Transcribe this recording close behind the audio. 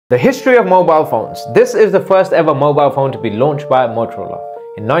The history of mobile phones. This is the first ever mobile phone to be launched by Motorola.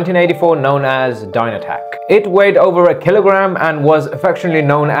 In 1984, known as Dynatac. It weighed over a kilogram and was affectionately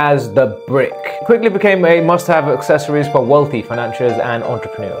known as the Brick. It quickly became a must-have accessories for wealthy financiers and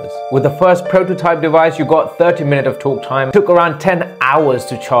entrepreneurs. With the first prototype device, you got 30 minutes of talk time. It took around 10 hours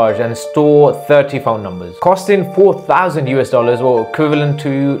to charge and store 30 phone numbers, costing $4,000 or equivalent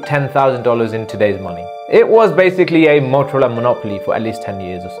to $10,000 in today's money. It was basically a Motorola monopoly for at least 10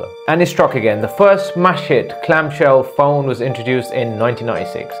 years or so. And it struck again. The first smash hit clamshell phone was introduced in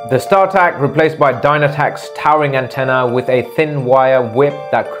 1996. The StarTAC replaced by Dynatac's towering antenna with a thin wire whip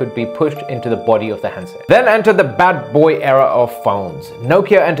that could be pushed into the body of the handset. Then entered the bad boy era of phones.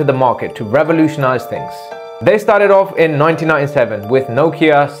 Nokia entered the market to revolutionize things. They started off in 1997 with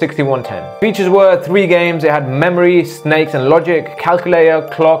Nokia 6110. Features were 3 games. It had memory, snakes and logic, calculator,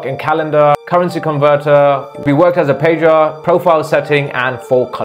 clock and calendar, currency converter. We worked as a pager, profile setting and 4 colors.